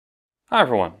Hi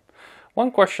everyone.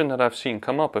 One question that I've seen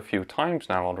come up a few times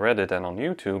now on Reddit and on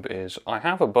YouTube is, I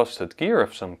have a busted gear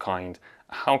of some kind,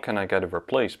 how can I get a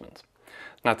replacement?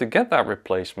 Now to get that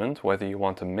replacement, whether you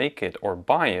want to make it or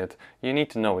buy it, you need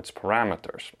to know its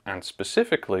parameters, and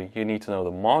specifically you need to know the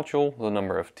module, the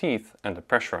number of teeth and the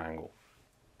pressure angle.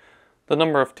 The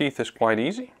number of teeth is quite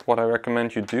easy. What I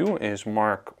recommend you do is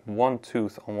mark one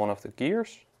tooth on one of the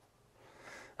gears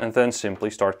and then simply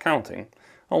start counting.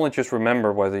 Only just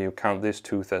remember whether you count this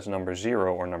tooth as number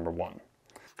 0 or number 1.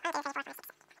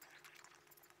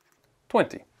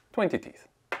 20 teeth.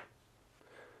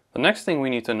 The next thing we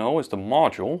need to know is the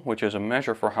module, which is a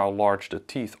measure for how large the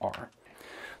teeth are.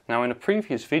 Now in a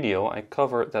previous video I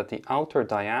covered that the outer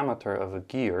diameter of a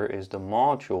gear is the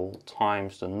module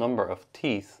times the number of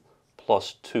teeth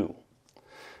plus 2.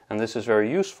 And this is very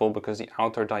useful because the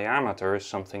outer diameter is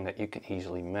something that you can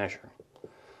easily measure.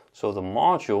 So the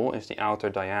module is the outer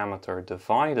diameter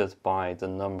divided by the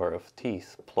number of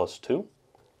teeth plus 2.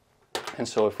 And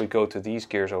so if we go to these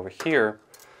gears over here,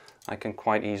 I can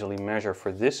quite easily measure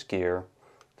for this gear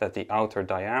that the outer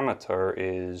diameter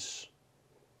is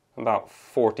about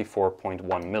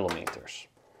 44.1 millimeters.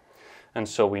 And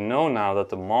so we know now that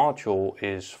the module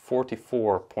is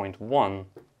 44.1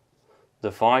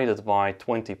 divided by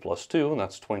 20 plus 2,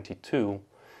 that's 22,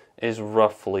 is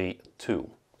roughly 2.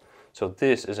 So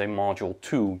this is a module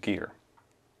 2 gear.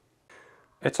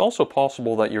 It's also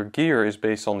possible that your gear is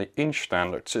based on the inch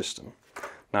standard system.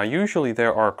 Now usually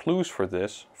there are clues for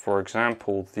this. For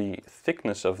example, the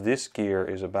thickness of this gear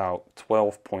is about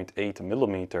 12.8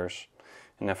 millimeters.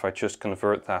 And if I just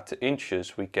convert that to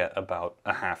inches, we get about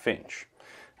a ½ inch.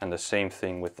 And the same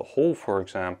thing with the hole, for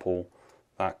example,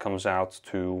 that comes out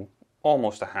to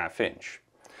almost a ½ inch.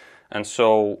 And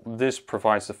so this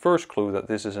provides the first clue that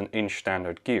this is an inch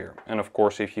standard gear. And of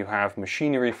course, if you have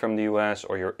machinery from the US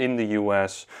or you're in the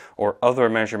US or other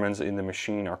measurements in the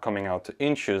machine are coming out to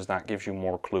inches, that gives you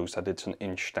more clues that it's an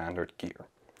inch standard gear.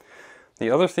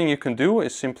 The other thing you can do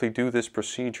is simply do this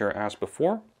procedure as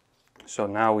before. So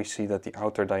now we see that the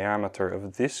outer diameter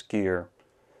of this gear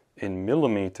in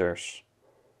millimeters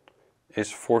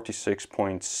is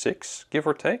 46.6, give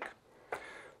or take.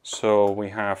 So we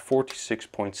have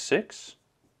 46.6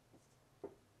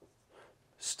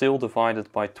 still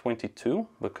divided by 22,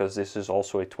 because this is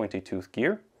also a 20-tooth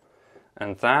gear.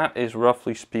 And that is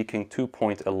roughly speaking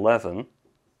 2.11.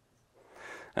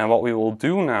 And what we will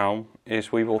do now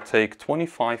is we will take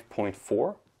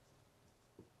 25.4,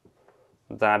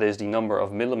 that is the number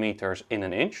of millimeters in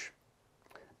an inch,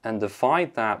 and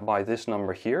divide that by this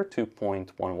number here,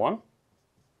 2.11.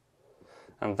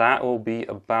 And that will be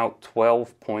about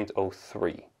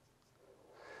 12.03.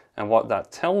 And what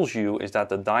that tells you is that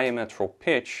the diametral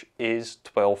pitch is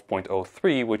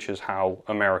 12.03, which is how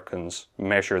Americans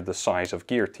measure the size of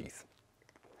gear teeth.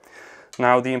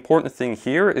 Now the important thing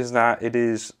here is that it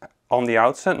is on the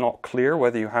outset not clear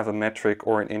whether you have a metric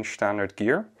or an inch standard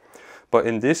gear. But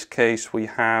in this case we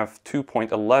have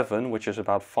 2.11, which is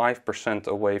about 5%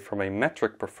 away from a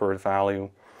metric preferred value.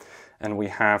 And we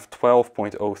have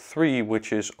 12.03,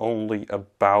 which is only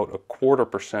about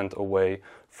 0.25% away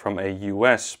from a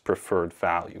US preferred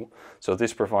value. So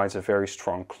this provides a very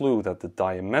strong clue that the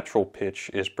diametral pitch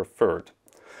is preferred.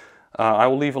 I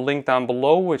will leave a link down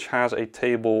below which has a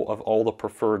table of all the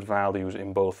preferred values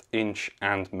in both inch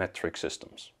and metric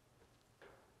systems.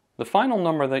 The final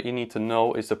number that you need to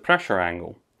know is the pressure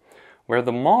angle. Where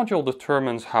the module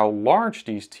determines how large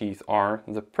these teeth are,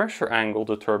 the pressure angle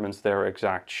determines their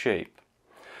exact shape.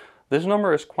 This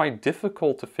number is quite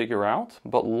difficult to figure out,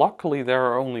 but luckily there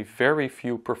are only very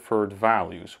few preferred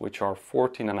values, which are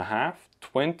 14.5,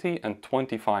 20 and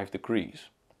 25 degrees.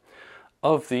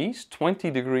 Of these,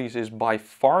 20 degrees is by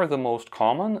far the most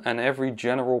common, and every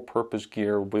general purpose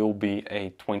gear will be a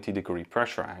 20-degree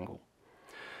pressure angle.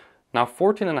 Now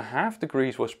 14.5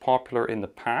 degrees was popular in the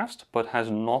past, but has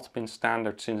not been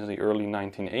standard since the early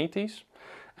 1980s.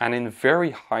 And in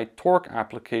very high torque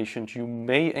applications you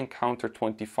may encounter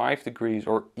 25 degrees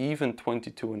or even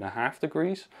 22.5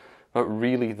 degrees, but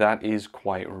really that is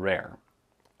quite rare.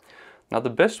 Now the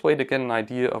best way to get an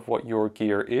idea of what your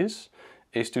gear is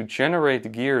to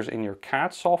generate gears in your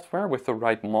CAD software with the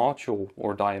right module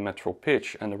or diametral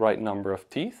pitch and the right number of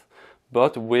teeth,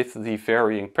 but with the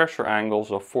varying pressure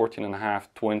angles of 14.5,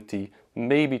 20,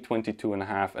 maybe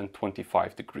 22.5 and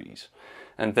 25 degrees.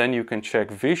 And then you can check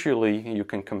visually, you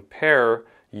can compare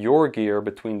your gear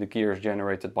between the gears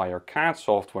generated by your CAD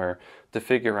software to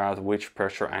figure out which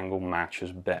pressure angle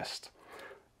matches best.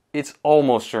 It's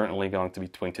almost certainly going to be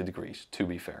 20 degrees, to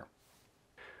be fair.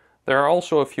 There are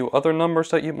also a few other numbers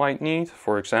that you might need.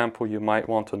 For example, you might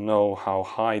want to know how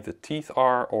high the teeth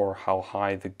are or how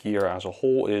high the gear as a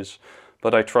whole is,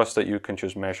 but I trust that you can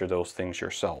just measure those things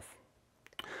yourself.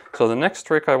 So the next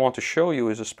trick I want to show you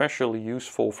is especially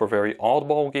useful for very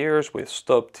oddball gears with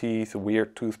stub teeth,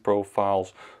 weird tooth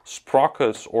profiles,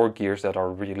 sprockets, or gears that are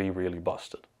really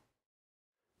busted.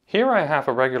 Here I have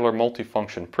a regular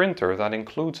multifunction printer that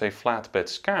includes a flatbed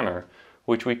scanner,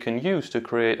 which we can use to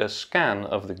create a scan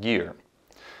of the gear.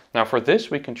 Now for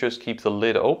this we can just keep the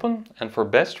lid open, and for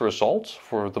best results,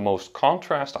 for the most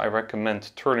contrast, I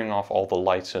recommend turning off all the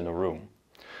lights in the room.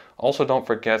 Also don't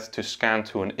forget to scan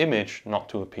to an image, not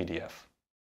to a PDF.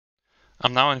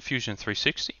 I'm now in Fusion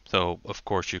 360, though of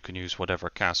course you can use whatever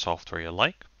CAD software you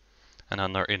like. And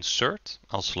under Insert,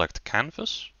 I'll select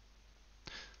Canvas.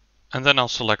 And then I'll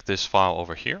select this file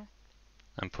over here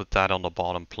and put that on the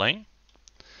bottom plane.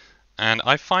 And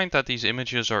I find that these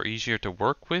images are easier to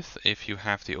work with if you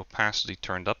have the opacity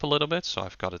turned up a little bit. So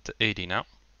I've got it to 80 now.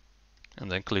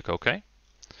 And then click OK.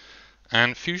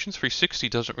 And Fusion 360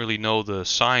 doesn't really know the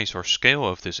size or scale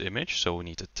of this image, so we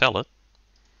need to tell it.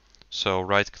 So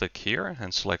right click here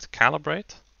and select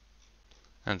Calibrate.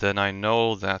 And then I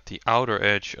know that the outer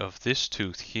edge of this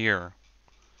tooth here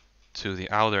to the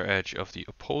outer edge of the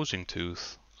opposing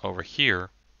tooth over here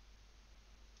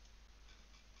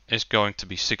is going to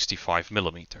be 65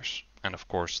 millimeters. And of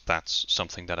course that's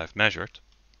something that I've measured.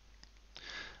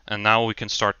 And now we can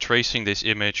start tracing this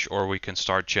image, or we can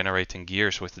start generating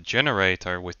gears with the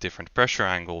generator with different pressure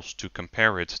angles to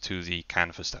compare it to the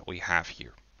canvas that we have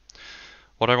here.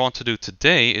 What I want to do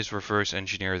today is reverse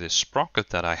engineer this sprocket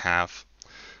that I have.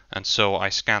 And so I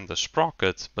scanned the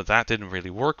sprocket, but that didn't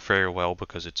really work very well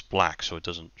because it's black, so it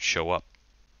doesn't show up.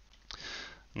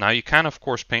 Now you can of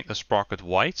course paint the sprocket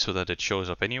white so that it shows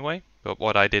up anyway, but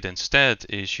what I did instead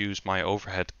is use my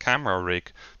overhead camera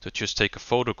rig to just take a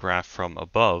photograph from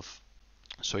above.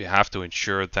 So you have to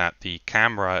ensure that the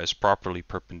camera is properly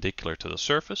perpendicular to the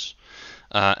surface,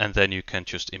 and then you can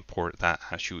just import that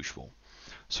as usual.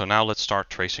 So now let's start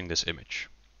tracing this image.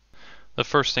 The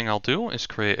first thing I'll do is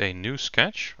create a new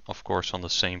sketch, of course on the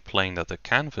same plane that the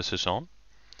canvas is on.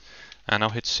 And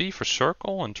I'll hit C for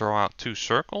circle and draw out two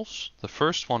circles. The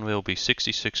first one will be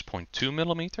 66.2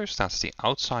 millimeters, that's the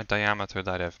outside diameter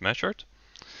that I've measured.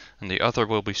 And the other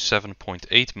will be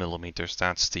 7.8 millimeters,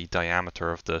 that's the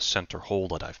diameter of the center hole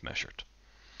that I've measured.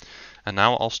 And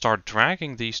now I'll start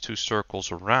dragging these two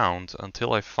circles around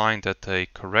until I find that they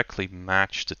correctly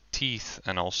match the teeth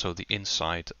and also the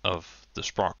inside of the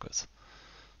sprocket.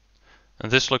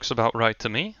 And this looks about right to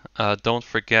me. Don't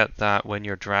forget that when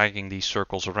you're dragging these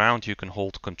circles around, you can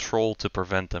hold Control to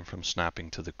prevent them from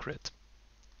snapping to the grid.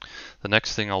 The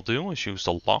next thing I'll do is use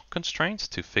the lock constraint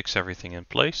to fix everything in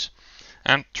place.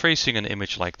 And tracing an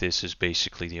image like this is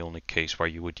basically the only case where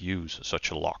you would use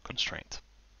such a lock constraint.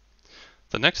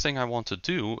 The next thing I want to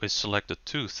do is select the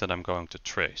tooth that I'm going to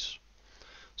trace.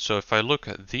 So if I look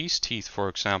at these teeth, for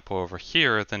example, over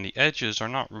here, then the edges are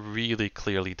not really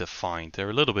clearly defined. They're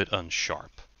a little bit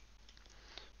unsharp.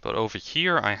 But over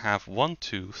here I have one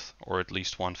tooth, or at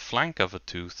least one flank of a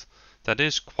tooth, that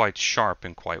is quite sharp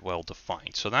and quite well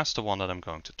defined. So that's the one that I'm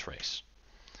going to trace.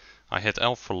 I hit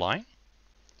L for line,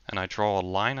 and I draw a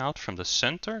line out from the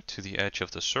center to the edge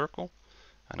of the circle.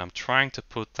 And I'm trying to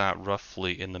put that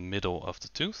roughly in the middle of the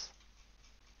tooth.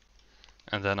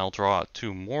 And then I'll draw out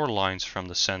two more lines from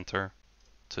the center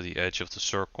to the edge of the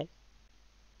circle.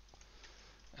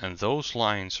 And those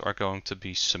lines are going to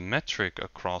be symmetric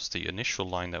across the initial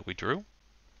line that we drew.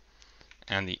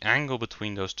 And the angle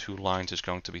between those two lines is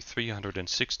going to be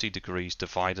 360 degrees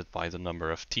divided by the number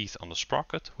of teeth on the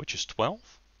sprocket, which is 12.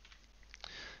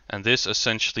 And this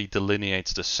essentially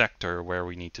delineates the sector where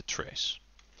we need to trace.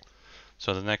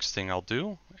 So the next thing I'll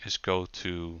do is go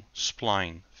to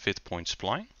Spline, Fit Point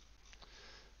Spline.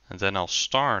 And then I'll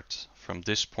start from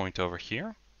this point over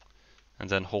here, and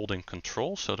then holding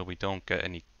Control so that we don't get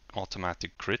any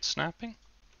automatic grid snapping,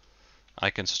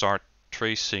 I can start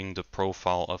tracing the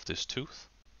profile of this tooth.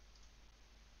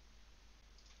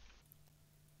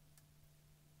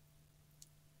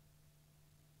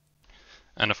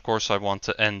 And of course I want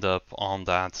to end up on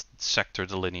that sector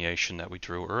delineation that we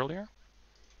drew earlier.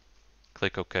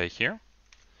 Click OK here.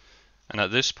 And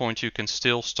at this point you can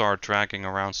still start dragging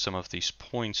around some of these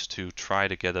points to try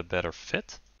to get a better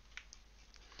fit.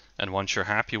 And once you're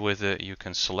happy with it, you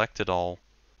can select it all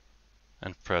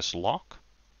and press lock.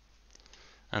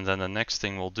 And then the next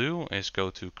thing we'll do is go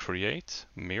to Create,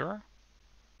 Mirror.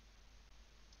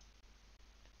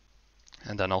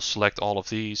 And then I'll select all of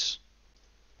these.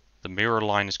 The mirror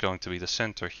line is going to be the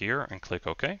center here, and click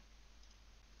OK.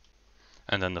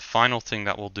 And then the final thing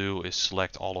that we'll do is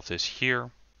select all of this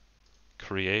here,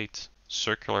 create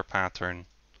circular pattern.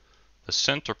 The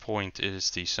center point is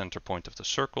the center point of the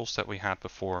circles that we had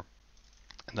before.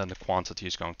 And then the quantity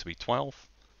is going to be 12.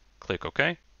 Click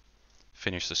OK.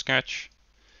 Finish the sketch.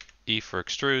 E for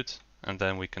extrude. And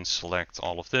then we can select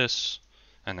all of this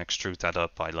and extrude that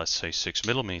up by, let's say, 6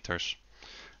 millimeters.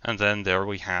 And then there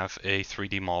we have a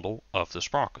 3D model of the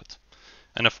sprocket.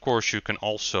 And of course you can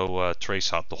also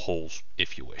trace out the holes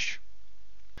if you wish.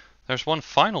 There's one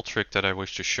final trick that I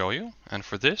wish to show you, and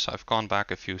for this I've gone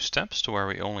back a few steps to where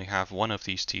we only have one of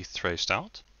these teeth traced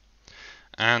out.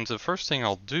 And the first thing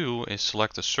I'll do is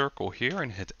select a circle here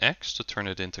and hit X to turn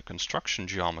it into construction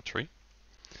geometry.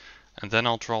 And then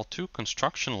I'll draw two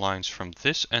construction lines from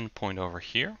this endpoint over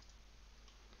here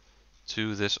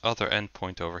to this other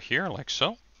endpoint over here, like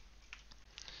so.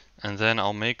 And then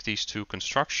I'll make these two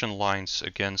construction lines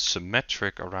again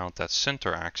symmetric around that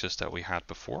center axis that we had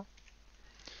before.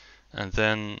 And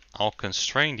then I'll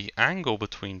constrain the angle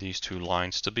between these two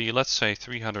lines to be, let's say,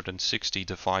 360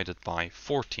 divided by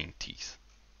 14 teeth.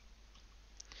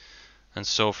 And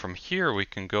so from here we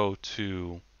can go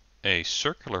to a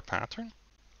circular pattern.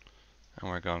 And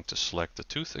we're going to select the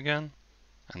tooth again.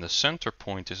 And the center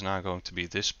point is now going to be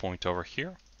this point over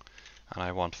here. And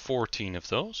I want 14 of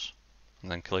those. And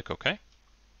then click OK. And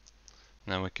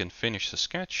then we can finish the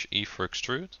sketch, E for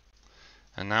extrude.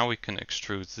 And now we can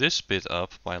extrude this bit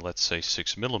up by, let's say,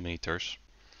 6 millimeters.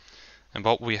 And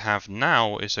what we have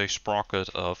now is a sprocket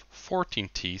of 14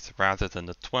 teeth rather than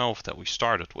the 12 that we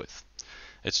started with.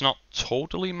 It's not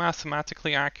totally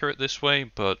mathematically accurate this way,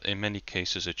 but in many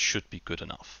cases it should be good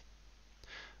enough.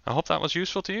 I hope that was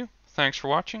useful to you. Thanks for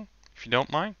watching. If you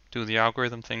don't mind, do the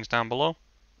algorithm things down below,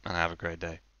 and have a great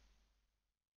day.